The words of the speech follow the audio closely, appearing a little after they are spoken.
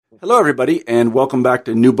Hello, everybody, and welcome back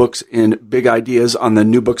to New Books in Big Ideas on the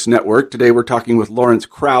New Books Network. Today we're talking with Lawrence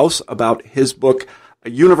Krauss about his book, A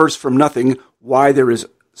Universe from Nothing, Why There Is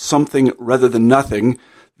Something Rather Than Nothing.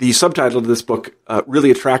 The subtitle of this book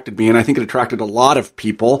really attracted me, and I think it attracted a lot of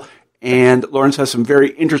people. And Lawrence has some very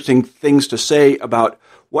interesting things to say about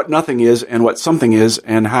what nothing is and what something is,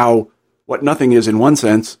 and how what nothing is, in one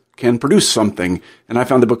sense, can produce something. And I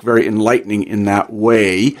found the book very enlightening in that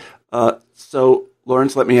way. So,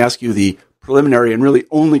 Lawrence, let me ask you the preliminary and really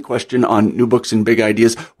only question on New Books and Big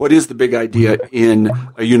Ideas. What is the big idea in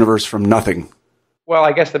A Universe from Nothing? Well,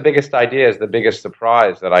 I guess the biggest idea is the biggest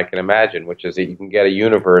surprise that I can imagine, which is that you can get a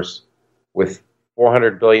universe with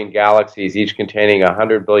 400 billion galaxies, each containing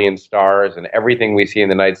 100 billion stars and everything we see in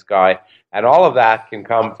the night sky. And all of that can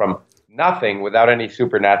come from nothing without any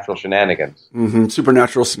supernatural shenanigans.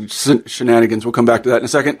 Supernatural shenanigans. We'll come back to that in a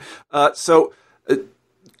second.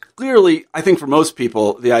 Clearly, I think for most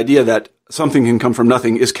people, the idea that something can come from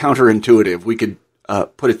nothing is counterintuitive. We could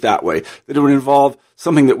put it that way, that it would involve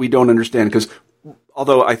something that we don't understand. Because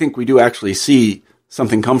although I think we do actually see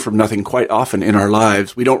something come from nothing quite often in our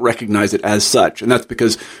lives, we don't recognize it as such. And that's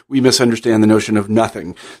because we misunderstand the notion of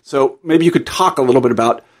nothing. So maybe you could talk a little bit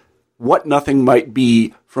about what nothing might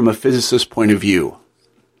be from a physicist's point of view.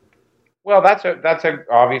 Well, that's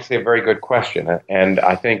obviously a very good question. And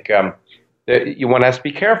I think you want to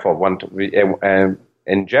be careful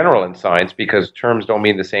in general in science, because terms don't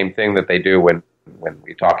mean the same thing that they do when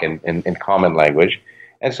we talk in common language.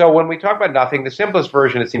 And so when we talk about nothing, the simplest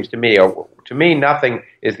version, it seems to me, nothing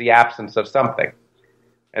is the absence of something.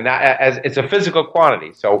 And that, as it's a physical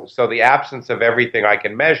quantity. So the absence of everything I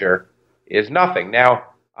can measure is nothing. Now,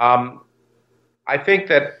 I think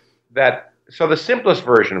that so the simplest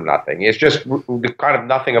version of nothing is just the kind of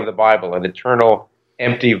nothing of the Bible, an eternal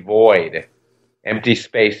empty void, empty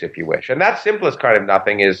space, if you wish. And that simplest kind of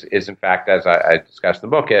nothing is in fact, as I discussed in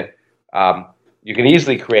the book, you can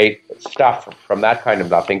easily create stuff from that kind of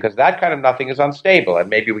nothing, because that kind of nothing is unstable, and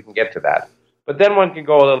maybe we can get to that. But then one can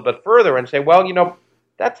go a little bit further and say, well,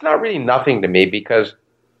 that's not really nothing to me, because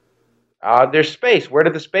there's space. Where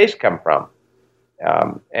did the space come from?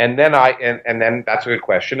 And then that's a good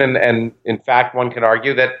question. And in fact, one can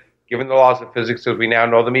argue that given the laws of physics as we now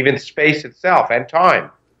know them, even space itself and time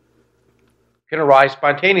can arise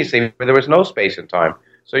spontaneously where there was no space and time.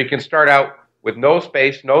 So you can start out with no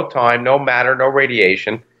space, no time, no matter, no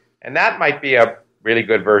radiation, and that might be a really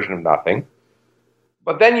good version of nothing.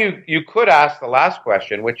 But then you could ask the last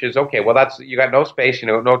question, which is, okay, well, you got no space,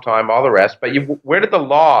 no time, all the rest, but where did the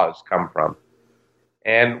laws come from?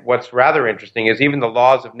 And what's rather interesting is even the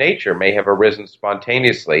laws of nature may have arisen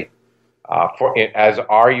spontaneously as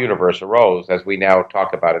our universe arose, as we now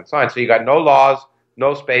talk about in science. So you got no laws,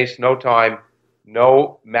 no space, no time,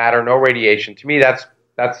 no matter, no radiation. To me, that's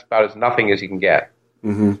about as nothing as you can get.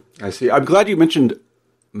 I see. I'm glad you mentioned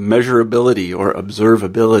measurability or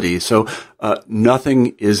observability. So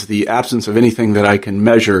nothing is the absence of anything that I can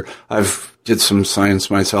measure. I've did some science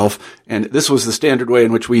myself, and this was the standard way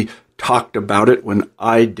in which we talked about it when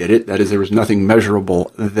I did it. That is, there was nothing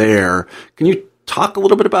measurable there. Can you talk a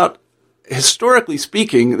little bit about, historically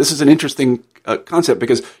speaking, this is an interesting concept,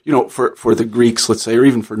 because, for the Greeks, let's say, or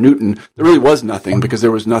even for Newton, there really was nothing, because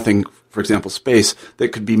there was nothing, for example, space, that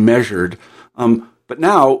could be measured. But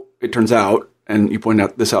now, it turns out, and you point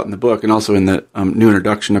out this out in the book, and also in the new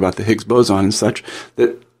introduction about the Higgs boson and such,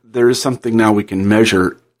 that there is something now we can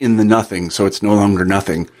measure in the nothing, so it's no longer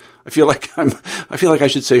nothing. I feel like I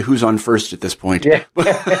should say who's on first at this point. Yeah.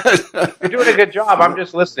 You're doing a good job. I'm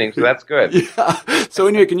just listening, so that's good. Yeah. So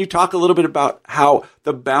anyway, can you talk a little bit about how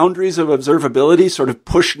the boundaries of observability sort of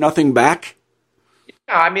push nothing back?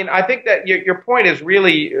 Yeah, I mean, I think that your point is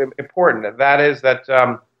really important, and that is that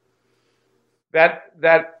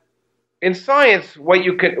that in science,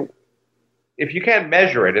 if you can't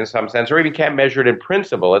measure it in some sense, or even can't measure it in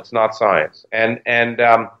principle, it's not science.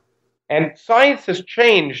 And science has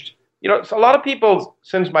changed. So a lot of people,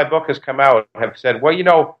 since my book has come out, have said,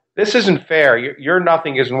 well, this isn't fair. Your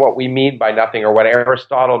nothing isn't what we mean by nothing, or what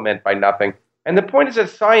Aristotle meant by nothing. And the point is that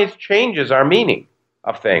science changes our meaning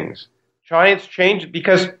of things. Science changes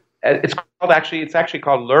because it's actually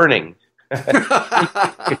called learning.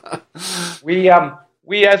 We,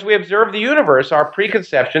 as we observe the universe, our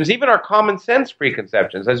preconceptions, even our common sense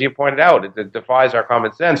preconceptions, as you pointed out, it defies our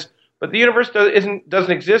common sense. But the universe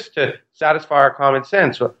doesn't exist to satisfy our common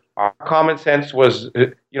sense. Our common sense was,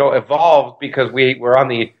 evolved because we were on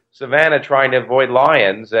the savannah trying to avoid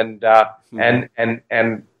lions, and that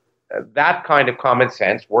kind of common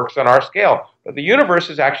sense works on our scale. But the universe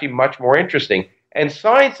is actually much more interesting, and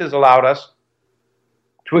science has allowed us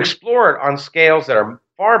to explore it on scales that are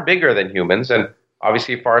far bigger than humans and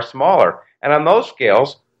obviously far smaller. And on those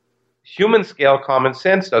scales, human scale common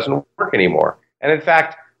sense doesn't work anymore. And in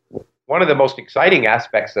fact, one of the most exciting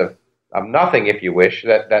aspects of nothing, if you wish,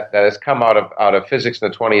 that has come out of physics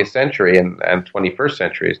in the 20th century and 21st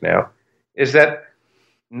centuries now, is that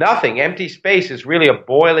nothing, empty space, is really a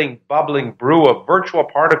boiling, bubbling brew of virtual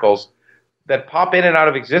particles that pop in and out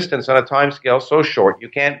of existence on a time scale so short you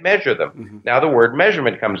can't measure them. Mm-hmm. Now the word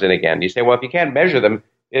measurement comes in again. You say, well, if you can't measure them,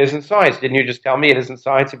 it isn't science. Didn't you just tell me it isn't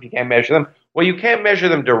science if you can't measure them? Well, you can't measure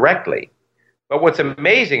them directly. But what's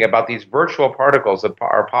amazing about these virtual particles that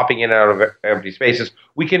are popping in and out of empty spaces,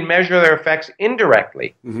 we can measure their effects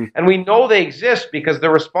indirectly. Mm-hmm. And we know they exist because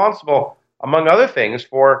they're responsible, among other things,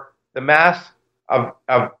 for the mass of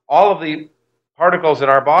all of the particles in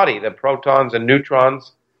our body, the protons and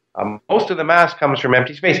neutrons. Most of the mass comes from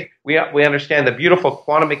empty space. We understand the beautiful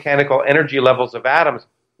quantum mechanical energy levels of atoms.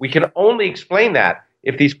 We can only explain that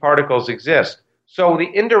if these particles exist. So the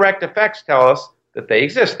indirect effects tell us that they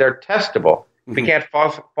exist. They're testable. If we can't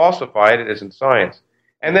falsify it, it isn't science.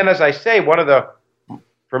 And then, as I say,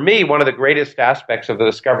 for me, one of the greatest aspects of the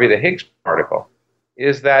discovery of the Higgs particle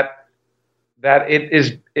is that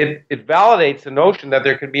it validates the notion that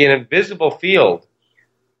there can be an invisible field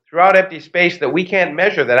throughout empty space that we can't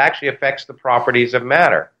measure that actually affects the properties of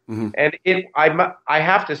matter. Mm-hmm. And I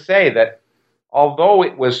have to say that although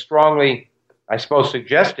it was strongly, I suppose,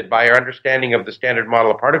 suggested by our understanding of the standard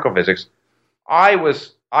model of particle physics, I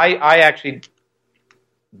actually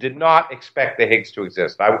did not expect the Higgs to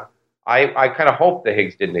exist. I kind of hoped the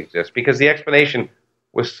Higgs didn't exist because the explanation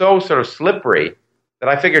was so sort of slippery that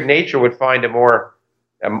I figured nature would find a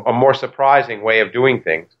more surprising way of doing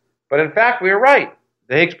things. But in fact, we were right.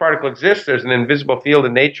 The Higgs particle exists. There's an invisible field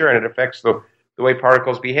in nature, and it affects the way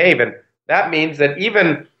particles behave. And that means that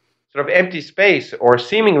even sort of empty space or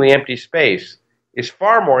seemingly empty space is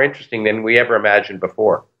far more interesting than we ever imagined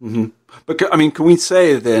before. Mm-hmm. But, I mean, can we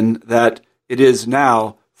say then that it is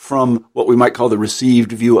now, from what we might call the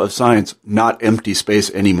received view of science, not empty space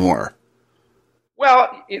anymore?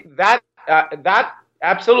 Well, that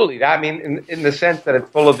absolutely. I mean, in the sense that it's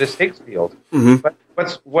full of this Higgs field. Mm-hmm. But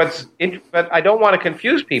but I don't want to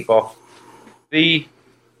confuse people.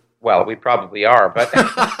 Well, we probably are, but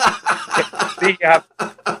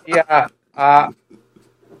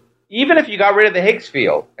even if you got rid of the Higgs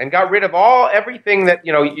field and got rid of everything that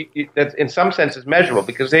that in some sense is measurable,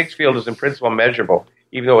 because the Higgs field is in principle measurable,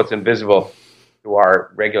 even though it's invisible to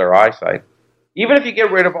our regular eyesight. Even if you get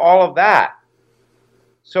rid of all of that,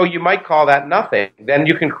 so you might call that nothing, then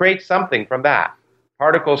you can create something from that.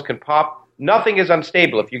 Particles can pop. Nothing is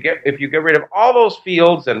unstable. If you get rid of all those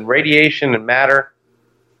fields and radiation and matter,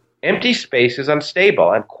 empty space is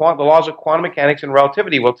unstable. And the laws of quantum mechanics and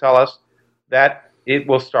relativity will tell us that it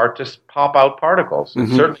will start to pop out particles.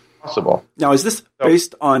 It's certainly possible. Now, is this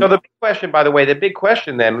based on... So the big question, by the way,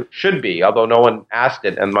 then should be, although no one asked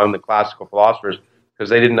it among the classical philosophers because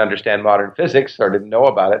they didn't understand modern physics or didn't know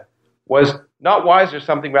about it, was not why is there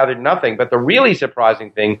something rather than nothing, but the really surprising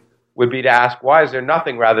thing would be to ask, why is there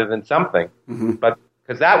nothing rather than something? Mm-hmm. But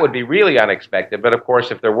because that would be really unexpected. But of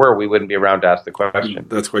course, if there were, we wouldn't be around to ask the question.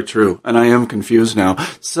 That's quite true. And I am confused now.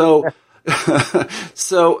 So,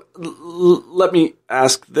 let me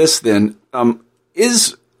ask this then.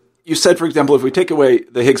 You said, for example, if we take away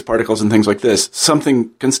the Higgs particles and things like this,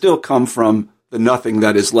 something can still come from the nothing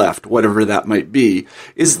that is left, whatever that might be.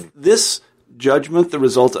 Is this judgment the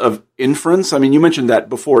result of inference? I mean, you mentioned that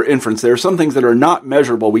before, inference. There are some things that are not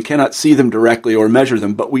measurable. We cannot see them directly or measure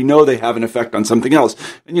them, but we know they have an effect on something else.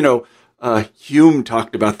 And, Hume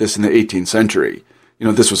talked about this in the 18th century.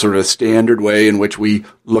 This was sort of a standard way in which we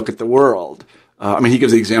look at the world. He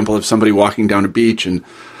gives the example of somebody walking down a beach and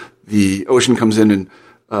the ocean comes in and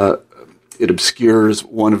it obscures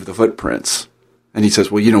one of the footprints. And he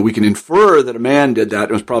says, well, we can infer that a man did that.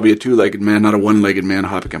 It was probably a two-legged man, not a one-legged man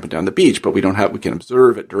hopping up and down the beach, but we can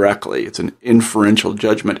observe it directly. It's an inferential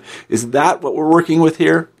judgment. Is that what we're working with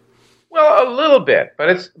here? Well, a little bit, but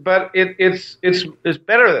it's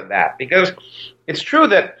better than that, because it's true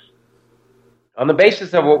that on the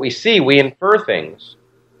basis of what we see, we infer things.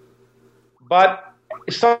 But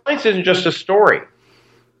science isn't just a story.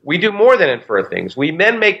 We do more than infer things. We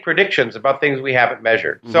then make predictions about things we haven't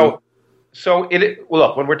measured. Mm-hmm.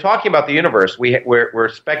 Look, when we're talking about the universe, we're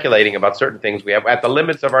speculating about certain things. We have at the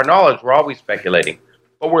limits of our knowledge. We're always speculating,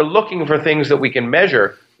 but we're looking for things that we can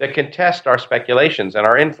measure that can test our speculations and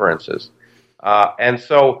our inferences.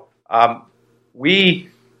 We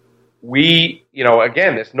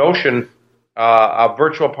again, this notion of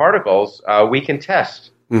virtual particles, we can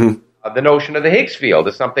test. Mm-hmm. The notion of the Higgs field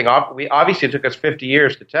is something. Obviously, it took us 50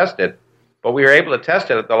 years to test it, but we were able to test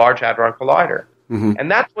it at the Large Hadron Collider. Mm-hmm.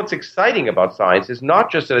 And that's what's exciting about science, is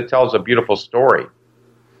not just that it tells a beautiful story,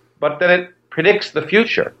 but that it predicts the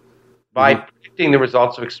future by predicting the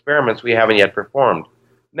results of experiments we haven't yet performed.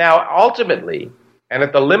 Now, ultimately, and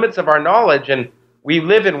at the limits of our knowledge, and we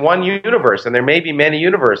live in one universe, and there may be many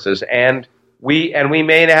universes, and we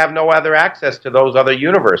may have no other access to those other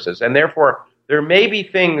universes, and therefore there may be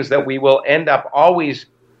things that we will end up always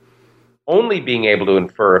only being able to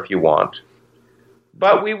infer if you want.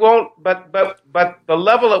 But we won't. But the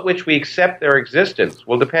level at which we accept their existence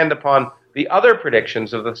will depend upon the other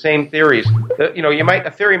predictions of the same theories.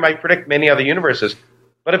 A theory might predict many other universes,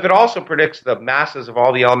 but if it also predicts the masses of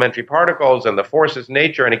all the elementary particles and the forces in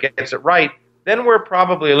nature, and it gets it right, then we're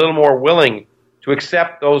probably a little more willing to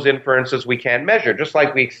accept those inferences we can't measure, just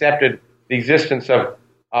like we accepted the existence of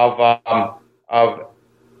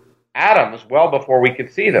atoms well before we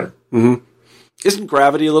could see them. Mm-hmm. Isn't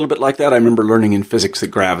gravity a little bit like that? I remember learning in physics that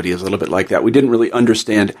gravity is a little bit like that. We didn't really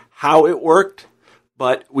understand how it worked,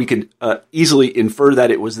 but we could easily infer that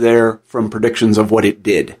it was there from predictions of what it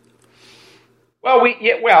did. Well,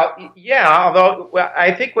 although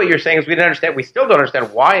I think what you're saying is we didn't understand. We still don't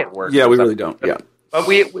understand why it works. Yeah, we really don't. Yeah,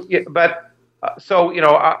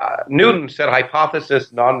 Newton said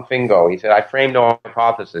hypothesis non fingo. He said I frame no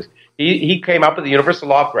hypothesis. He came up with the universal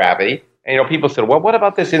law of gravity, and people said, well, what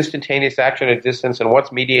about this instantaneous action at distance, and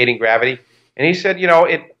what's mediating gravity? And he said,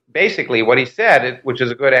 it basically what he said, which is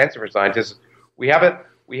a good answer for scientists. We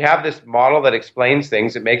have this model that explains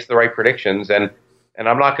things, it makes the right predictions, and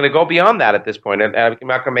I'm not going to go beyond that at this point, and I'm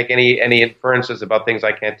not going to make any inferences about things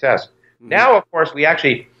I can't test. Mm-hmm. Now, of course, we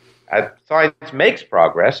actually, as science makes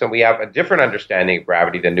progress, and we have a different understanding of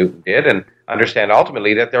gravity than Newton did, and understand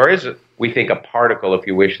ultimately that there is, we think, a particle, if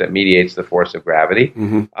you wish, that mediates the force of gravity.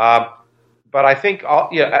 Mm-hmm. But I think,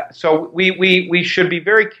 so we should be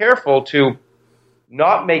very careful to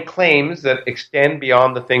not make claims that extend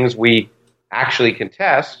beyond the things we actually can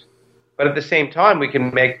test, but at the same time, we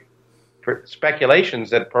can make speculations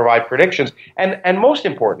that provide predictions. And most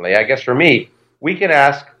importantly, I guess for me, we can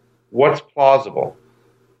ask what's plausible.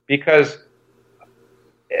 Because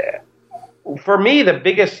for me, the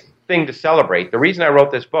biggest thing to celebrate, the reason I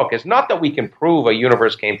wrote this book, is not that we can prove a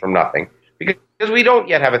universe came from nothing, because we don't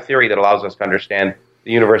yet have a theory that allows us to understand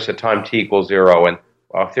the universe at time t equals 0 and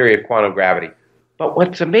a theory of quantum gravity. But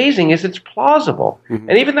what's amazing is it's plausible. Mm-hmm.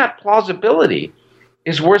 And even that plausibility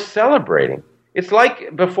is worth celebrating. It's like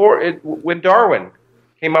when Darwin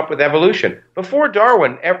came up with evolution. Before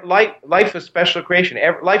Darwin, life was special creation.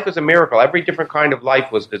 Life was a miracle. Every different kind of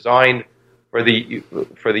life was designed for the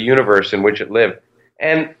universe in which it lived.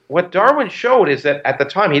 And what Darwin showed is that at the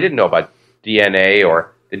time he didn't know about DNA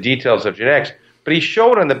or the details of genetics, but he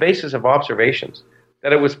showed on the basis of observations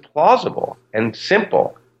that it was plausible and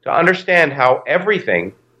simple to understand how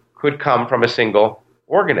everything could come from a single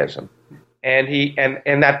organism. And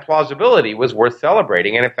that plausibility was worth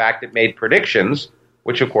celebrating. And in fact, it made predictions,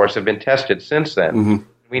 which of course have been tested since then. Mm-hmm.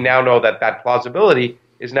 We now know that plausibility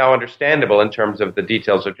is now understandable in terms of the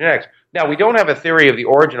details of genetics. Now, we don't have a theory of the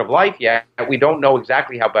origin of life yet. We don't know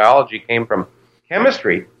exactly how biology came from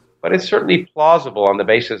chemistry, but it's certainly plausible on the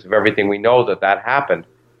basis of everything we know that happened.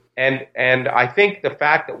 And I think the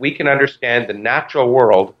fact that we can understand the natural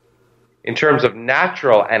world in terms of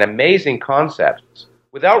natural and amazing concepts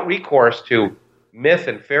without recourse to myth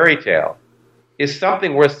and fairy tale is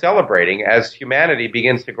something worth celebrating as humanity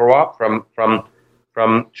begins to grow up from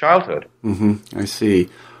childhood. Mm-hmm. I see.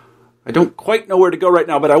 I don't quite know where to go right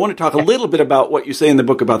now, but I want to talk a little bit about what you say in the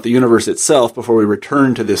book about the universe itself before we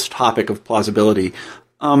return to this topic of plausibility.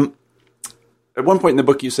 At one point in the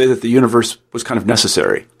book, you say that the universe was kind of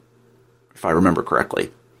necessary, if I remember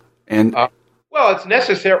correctly. And well, it's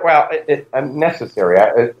necessary. Well, necessary.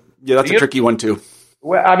 Yeah, that's a tricky one too.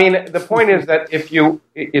 Well, I mean, the point is that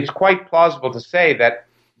it's quite plausible to say that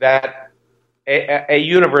a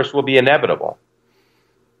universe will be inevitable,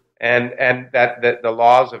 and that the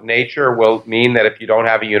laws of nature will mean that if you don't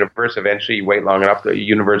have a universe, eventually you wait long enough, the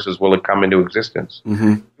universes will come into existence.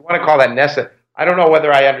 Mm-hmm. You want to call that necessary? I don't know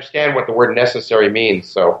whether I understand what the word necessary means.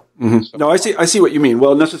 So, mm-hmm. No, I see what you mean.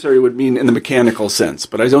 Well, necessary would mean in the mechanical sense,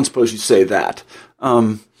 but I don't suppose you say that.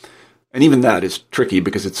 And even that is tricky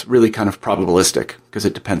because it's really kind of probabilistic because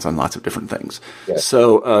it depends on lots of different things. Yes.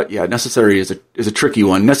 So, necessary is a tricky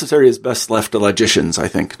one. Necessary is best left to logicians, I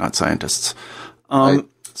think, not scientists. Right.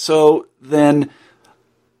 So then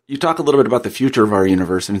you talk a little bit about the future of our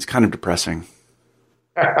universe, and it's kind of depressing.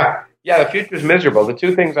 Yeah, the future is miserable. The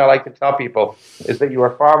two things I like to tell people is that you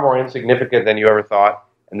are far more insignificant than you ever thought,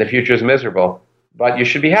 and the future is miserable. But you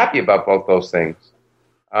should be happy about both those things.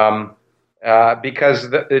 because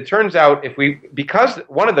it turns out because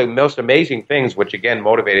one of the most amazing things, which again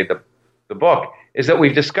motivated the book, is that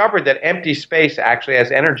we've discovered that empty space actually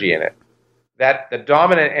has energy in it. That the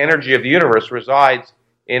dominant energy of the universe resides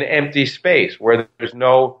in empty space, where there's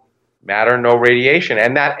no matter, no radiation,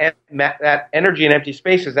 and that energy in empty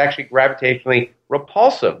space is actually gravitationally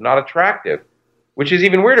repulsive, not attractive, which is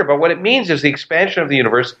even weirder. But what it means is the expansion of the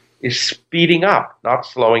universe is speeding up, not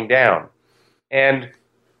slowing down, and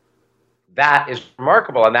that is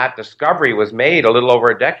remarkable. And that discovery was made a little over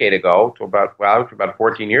a decade ago, to about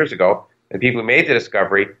 14 years ago. And people who made the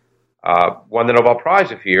discovery won the Nobel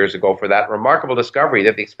Prize a few years ago for that remarkable discovery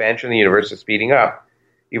that the expansion of the universe is speeding up.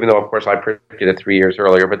 Even though, of course, I predicted it 3 years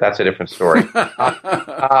earlier, but that's a different story. But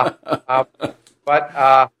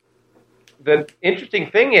the interesting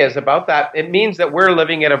thing is about that, it means that we're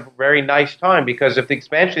living at a very nice time, because if the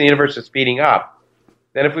expansion of the universe is speeding up,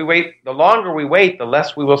 then if we wait, the longer we wait, the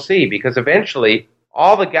less we will see, because eventually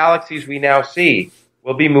all the galaxies we now see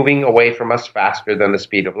will be moving away from us faster than the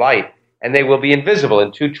speed of light, and they will be invisible.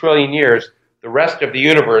 In 2 trillion years, the rest of the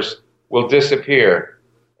universe will disappear.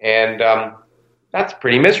 And that's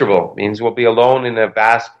pretty miserable. It means we'll be alone in a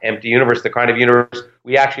vast, empty universe, the kind of universe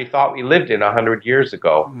we actually thought we lived in 100 years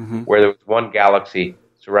ago, where there was one galaxy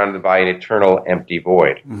surrounded by an eternal empty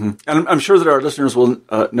void. And I'm sure that our listeners will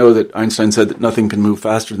know that Einstein said that nothing can move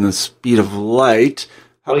faster than the speed of light.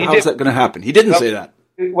 How is that going to happen? He didn't say that.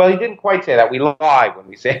 Well, he didn't quite say that. We lie when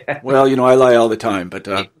we say that. Well, I lie all the time. But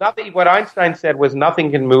what Einstein said was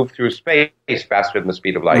nothing can move through space faster than the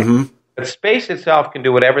speed of light. But space itself can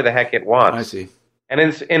do whatever the heck it wants. I see.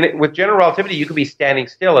 And with general relativity, you could be standing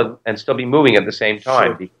still and still be moving at the same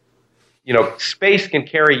time. Sure. Space can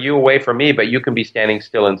carry you away from me, but you can be standing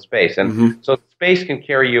still in space. And so space can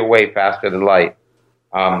carry you away faster than light.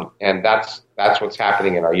 And that's what's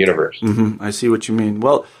happening in our universe. I see what you mean.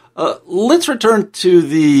 Well, let's return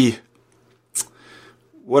to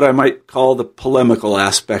what I might call the polemical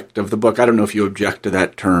aspect of the book. I don't know if you object to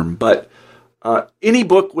that term, but any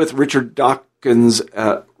book with Richard Dawkins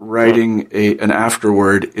writing an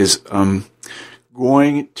afterword is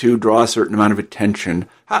going to draw a certain amount of attention.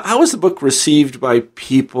 How is the book received by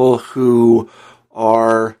people who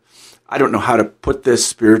are, I don't know how to put this,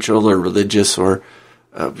 spiritual or religious, or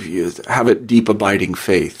have a deep, abiding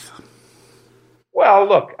faith? Well,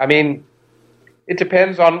 look, I mean, it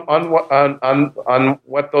depends on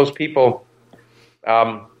what those people,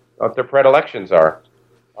 what their predilections are.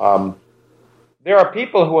 There are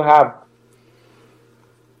people who have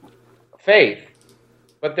faith,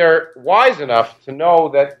 but they're wise enough to know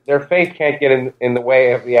that their faith can't get in the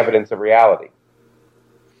way of the evidence of reality.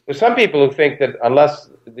 There's some people who think that unless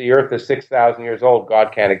the earth is 6,000 years old,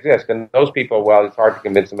 God can't exist. And those people, well, it's hard to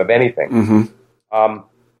convince them of anything.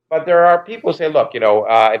 But there are people who say, look, in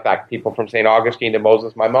fact, people from St. Augustine to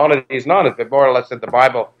Moses Maimonides, none of it, more or less that the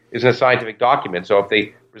Bible isn't a scientific document. So if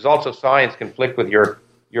the results of science conflict with your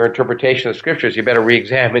interpretation of Scriptures, you better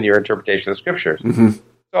re-examine your interpretation of Scriptures.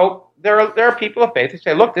 So there are people of faith who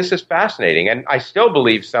say, look, this is fascinating. And I still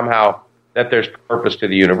believe somehow that there's purpose to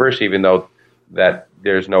the universe, even though that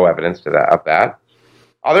there's no evidence of that.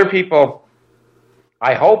 Other people,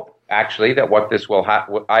 I hope, actually, that what this will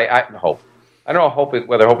happen, I hope. I don't know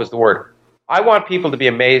whether hope is the word. I want people to be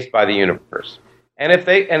amazed by the universe. And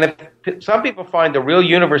if some people find the real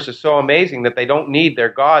universe is so amazing that they don't need their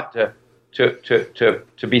God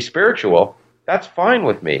to be spiritual, that's fine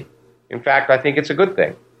with me. In fact, I think it's a good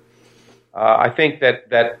thing. I think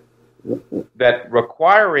that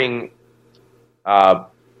requiring an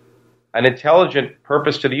intelligent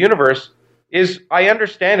purpose to the universe is, I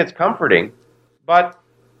understand it's comforting, but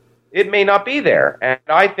it may not be there. And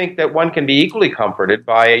I think that one can be equally comforted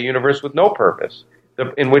by a universe with no purpose,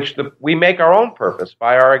 in which we make our own purpose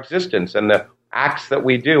by our existence and the acts that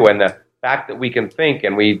we do and the fact that we can think,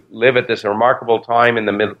 and we live at this remarkable time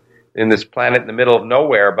in this planet in the middle of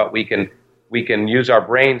nowhere, but we can use our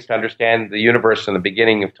brains to understand the universe from the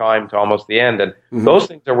beginning of time to almost the end, and those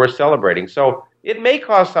things are worth celebrating. So it may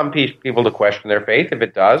cause some people to question their faith. If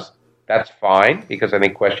it does, that's fine, because I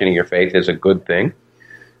think questioning your faith is a good thing.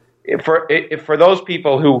 For those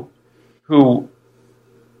people who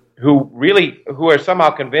are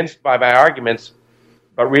somehow convinced by my arguments,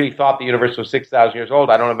 but really thought the universe was 6,000 years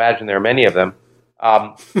old, I don't imagine there are many of them.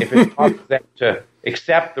 If it causes them to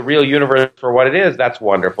accept the real universe for what it is, that's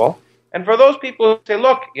wonderful. And for those people who say,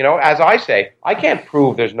 look, as I say, I can't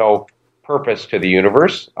prove there's no purpose to the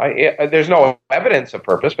universe. There's no evidence of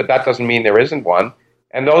purpose, but that doesn't mean there isn't one.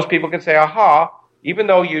 And those people can say, aha, even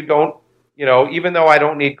though I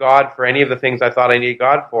don't need God for any of the things I thought I needed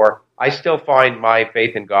God for, I still find my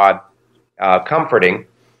faith in God comforting,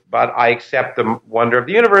 but I accept the wonder of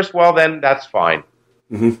the universe, well, then that's fine.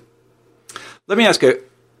 Mm-hmm. Let me ask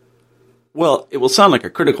well, it will sound like a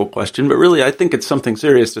critical question, but really I think it's something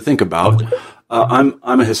serious to think about. I'm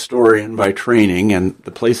a historian by training, and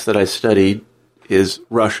the place that I studied is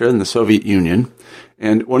Russia and the Soviet Union.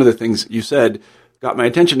 And one of the things you said got my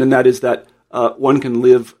attention, and that is that one can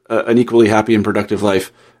live an equally happy and productive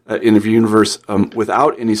life in a universe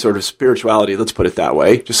without any sort of spirituality, let's put it that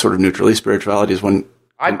way, just sort of neutrally. Spirituality is one...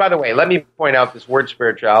 By the way, let me point out this word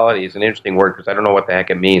spirituality is an interesting word because I don't know what the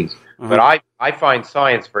heck it means. But I find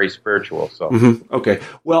science very spiritual. So Okay.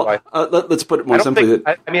 Well, let's put it more simply.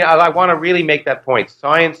 I want to really make that point.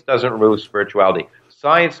 Science doesn't remove spirituality.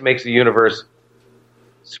 Science makes the universe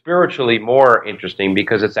spiritually more interesting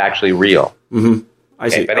because it's actually real. Mm-hmm. I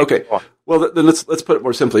see. Okay. Well, then let's put it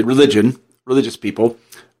more simply. Religious people.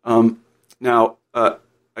 Now,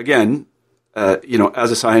 again,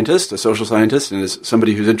 as a scientist, a social scientist, and as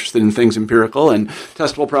somebody who's interested in things empirical and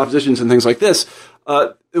testable propositions and things like this,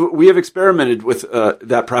 we have experimented with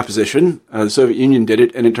that proposition. The Soviet Union did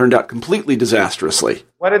it, and it turned out completely disastrously.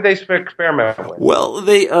 What did they experiment with? Well,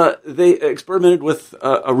 they experimented with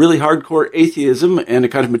a really hardcore atheism and a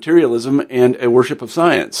kind of materialism and a worship of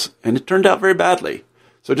science, and it turned out very badly.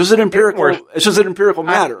 So it's just an empirical matter.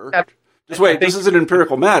 This is an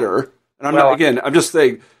empirical matter, and I'm just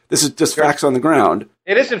saying this is just facts on the ground.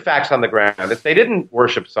 It isn't facts on the ground. If they didn't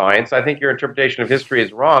worship science, I think your interpretation of history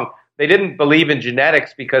is wrong. They didn't believe in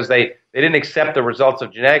genetics because they didn't accept the results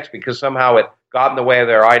of genetics because somehow it got in the way of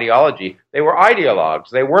their ideology. They were ideologues.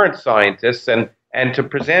 They weren't scientists, and to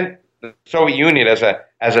present the Soviet Union as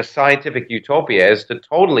a scientific utopia is to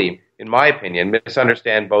totally, in my opinion,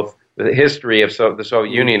 misunderstand both the history of the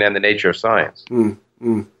Soviet Union and the nature of science.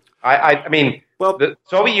 I mean, the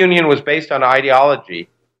Soviet Union was based on ideology,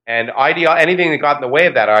 and anything that got in the way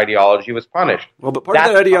of that ideology was punished. Well, but part of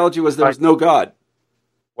that ideology was there was no God.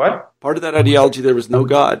 What? Part of that ideology, there was no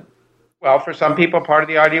God. Well, for some people, part of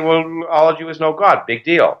the ideology was no God. Big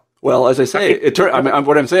deal. Well, as I say,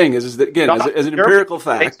 what I'm saying is that, again, as an empirical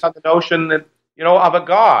fact, based on the notion that of a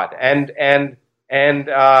God, and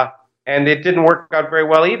it didn't work out very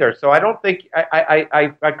well either. So I don't think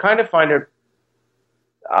I kind of find it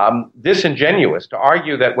disingenuous to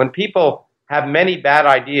argue that when people have many bad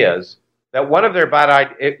ideas, that one of their bad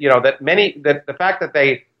ideas, that the fact that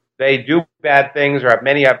they do bad things or have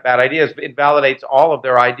many bad ideas, it validates all of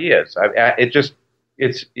their ideas. It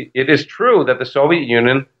is true that the Soviet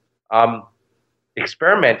Union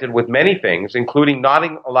experimented with many things, including not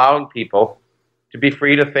allowing people to be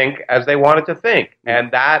free to think as they wanted to think,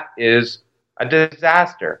 and that is a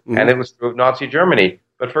disaster. And it was true of Nazi Germany,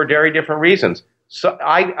 but for very different reasons. So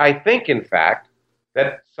I think, in fact,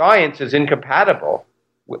 that science is incompatible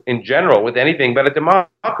in general with anything but a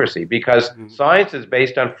democracy, because science is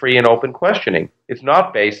based on free and open questioning. It's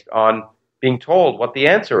not based on being told what the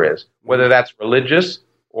answer is, whether that's religious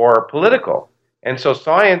or political. And so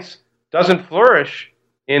science doesn't flourish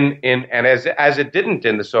and as it didn't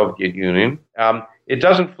in the Soviet Union, it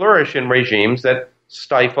doesn't flourish in regimes that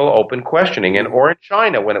stifle open questioning, or in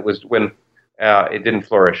China when it didn't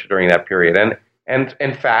flourish during that period. And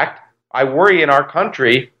in fact, I worry in our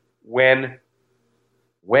country when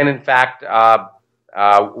in fact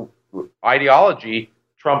ideology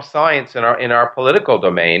trumps science in our political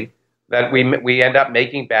domain, that we end up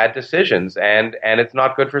making bad decisions, and it's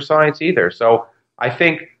not good for science either. So I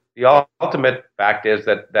think the ultimate fact is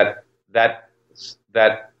that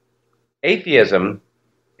atheism,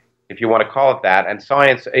 if you want to call it that, and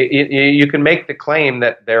science, you can make the claim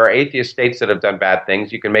that there are atheist states that have done bad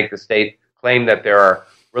things. You can make the claim that there are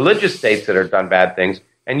religious states that have done bad things.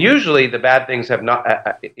 And usually, the bad things have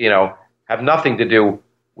nothing to do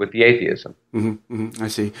with the atheism. I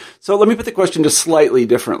see. So let me put the question just slightly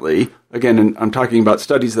differently. Again, and I'm talking about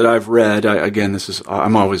studies that I've read.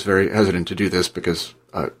 I'm always very hesitant to do this because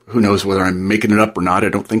who knows whether I'm making it up or not. I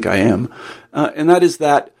don't think I am. And that is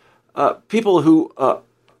that people who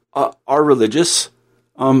are religious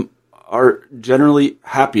are generally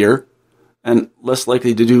happier and less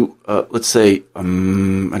likely to do, let's say, I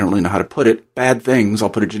don't really know how to put it, bad things, I'll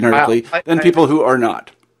put it generically, than people who are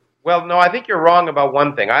not. Well, no, I think you're wrong about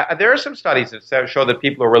one thing. There are some studies that show that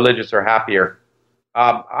people who are religious are happier.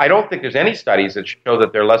 I don't think there's any studies that show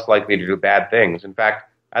that they're less likely to do bad things. In fact,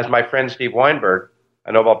 as my friend Steve Weinberg,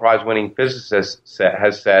 a Nobel Prize-winning physicist,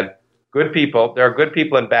 has said, there are good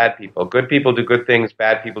people and bad people. Good people do good things,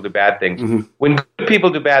 bad people do bad things. When good people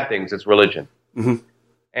do bad things, it's religion.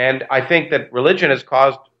 And I think that religion has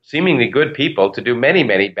caused seemingly good people to do many,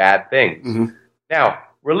 many bad things. Now,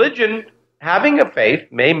 religion, having a faith,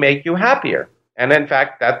 may make you happier. And in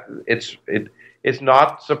fact, it's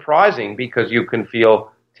not surprising because you can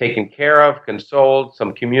feel taken care of, consoled,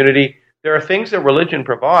 some community. There are things that religion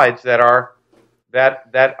provides that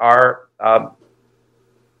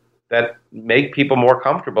make people more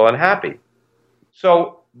comfortable and happy.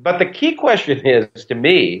 So, but the key question is, to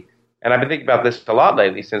me, and I've been thinking about this a lot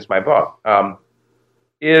lately since my book,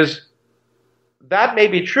 is that may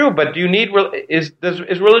be true, but do you need is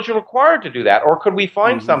religion required to do that, or could we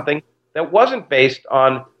find something that wasn't based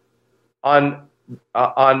on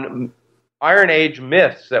Iron Age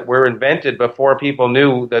myths that were invented before people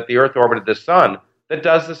knew that the Earth orbited the sun that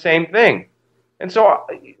does the same thing? And so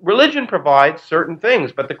religion provides certain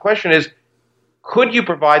things, but the question is, could you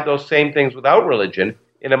provide those same things without religion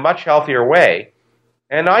in a much healthier way?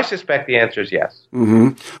 And I suspect the answer is yes.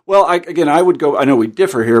 Mm-hmm. Well, I would go, I know we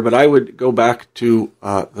differ here, but I would go back to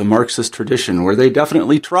the Marxist tradition where they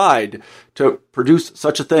definitely tried to produce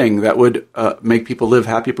such a thing that would make people live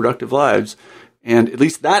happy, productive lives. And at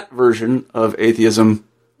least that version of atheism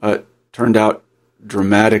turned out to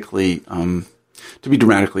be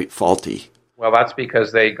dramatically faulty. Well, that's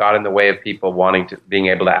because they got in the way of people being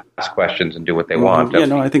able to ask questions and do what they want. Yeah,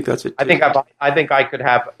 no, I think that's it too. I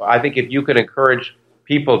think if you could encourage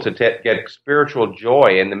people to get spiritual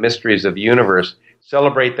joy in the mysteries of the universe,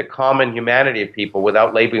 celebrate the common humanity of people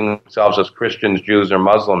without labeling themselves as Christians, Jews, or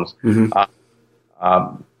Muslims,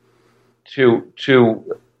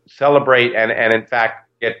 to celebrate and in fact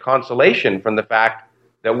get consolation from the fact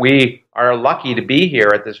that we are lucky to be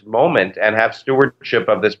here at this moment and have stewardship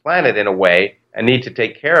of this planet in a way and need to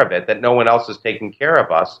take care of it, that no one else is taking care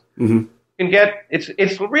of us. Mm-hmm.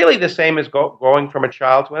 It's really the same as going from a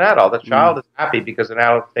child to an adult. The child is happy because an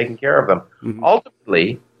adult is taking care of them. Mm-hmm.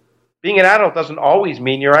 Ultimately, being an adult doesn't always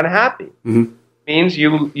mean you're unhappy. Mm-hmm. It means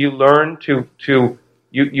you learn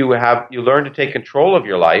you learn to take control of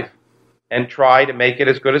your life and try to make it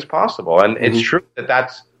as good as possible. And it's true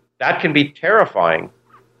that can be terrifying,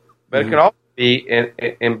 but it can also be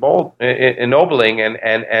ennobling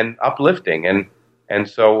and uplifting. And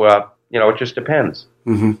so it just depends.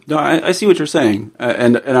 Mm-hmm. No, I see what you're saying,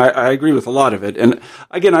 and I agree with a lot of it. And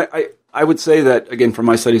again, I would say that, again, from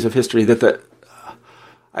my studies of history, that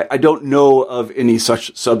I don't know of any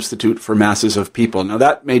such substitute for masses of people. Now,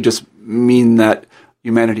 that may just mean that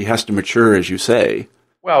humanity has to mature, as you say.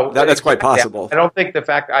 Well, that's quite possible. I don't think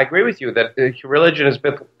I agree with you that religion has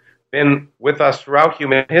been with us throughout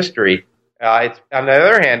human history. On the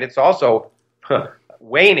other hand, it's also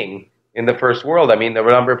waning in the first world. I mean, the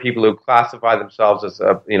number of people who classify themselves as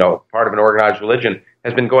part of an organized religion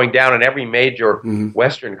has been going down in every major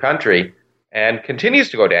Western country and continues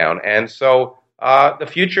to go down. And so the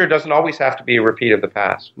future doesn't always have to be a repeat of the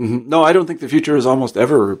past. Mm-hmm. No, I don't think the future is almost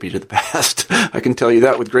ever a repeat of the past. I can tell you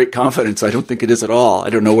that with great confidence. I don't think it is at all. I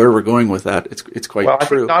don't know where we're going with that. It's quite true. I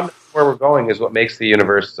think not where we're going is what makes the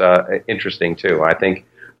universe interesting too. I think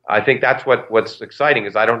that's what's exciting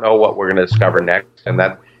is I don't know what we're going to discover next, and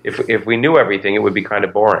that if we knew everything, it would be kind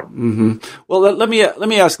of boring. Mm-hmm. Well, let me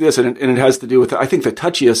ask this, and it has to do with, I think, the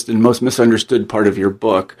touchiest and most misunderstood part of your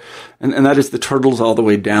book, and that is the turtles all the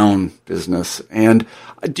way down business. And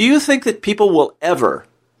do you think that people will ever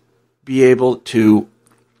be able to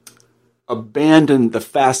abandon the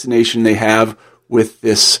fascination they have with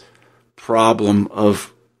this problem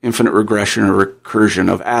of infinite regression or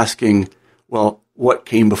recursion, of asking, well, what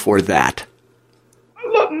came before that?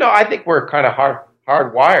 Look, no, I think we're kind of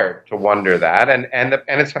hardwired to wonder that, and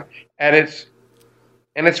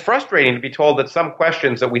it's frustrating to be told that some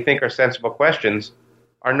questions that we think are sensible questions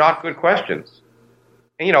are not good questions.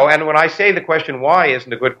 And when I say the question why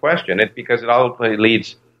isn't a good question, it's because it ultimately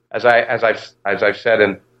leads, as I've said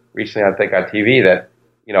and recently I think on TV, that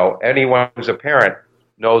anyone who's a parent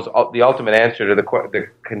knows the ultimate answer to the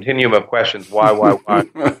continuum of questions why.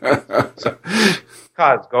 So,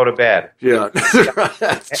 cause go to bed. Yeah,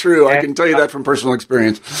 that's true. I can tell you that from personal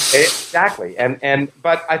experience. Exactly.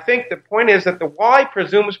 But I think the point is that the why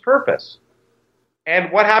presumes purpose.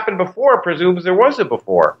 And what happened before presumes there was a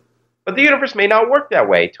before. But the universe may not work that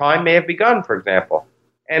way. Time may have begun, for example.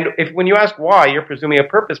 And when you ask why, you're presuming a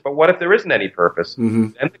purpose. But what if there isn't any purpose?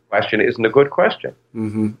 Mm-hmm. Then the question isn't a good question.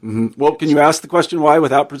 Mm-hmm. Mm-hmm. Well, can you ask the question why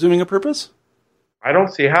without presuming a purpose? I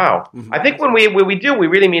don't see how. Mm-hmm. I think when we do, we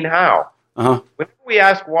really mean how. Uh-huh. Whenever we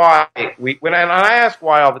ask why, and I ask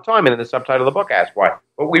why all the time, and in the subtitle of the book, I ask why.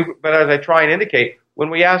 But as I try and indicate, when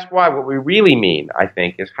we ask why, what we really mean, I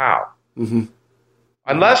think, is how. Mm-hmm.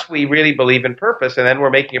 Unless we really believe in purpose, and then we're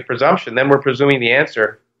making a presumption, then we're presuming the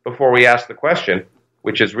answer before we ask the question,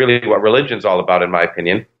 which is really what religion's all about, in my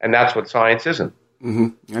opinion, and that's what science isn't.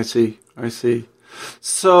 Mm-hmm. I see.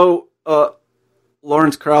 So,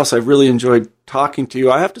 Lawrence Krauss, I've really enjoyed talking to you.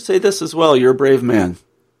 I have to say this as well. You're a brave man.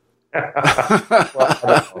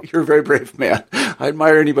 You're a very brave man. I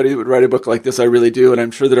admire anybody that would write a book like this. I really do. And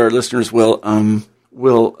I'm sure that our listeners will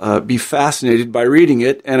be fascinated by reading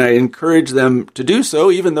it. And I encourage them to do so,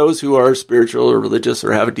 even those who are spiritual or religious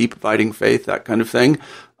or have a deep abiding faith, that kind of thing.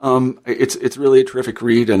 It's really a terrific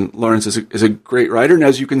read, and Lawrence is a great writer. And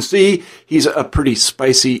as you can see, he's a pretty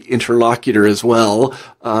spicy interlocutor as well.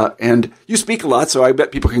 And you speak a lot, so I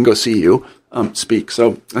bet people can go see you speak.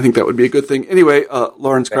 So I think that would be a good thing. Anyway,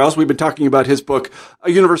 Lawrence Krauss, we've been talking about his book, A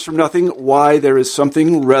Universe from Nothing, Why There Is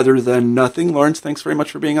Something Rather Than Nothing. Lawrence, thanks very much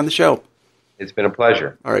for being on the show. It's been a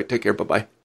pleasure. All right, take care. Bye-bye.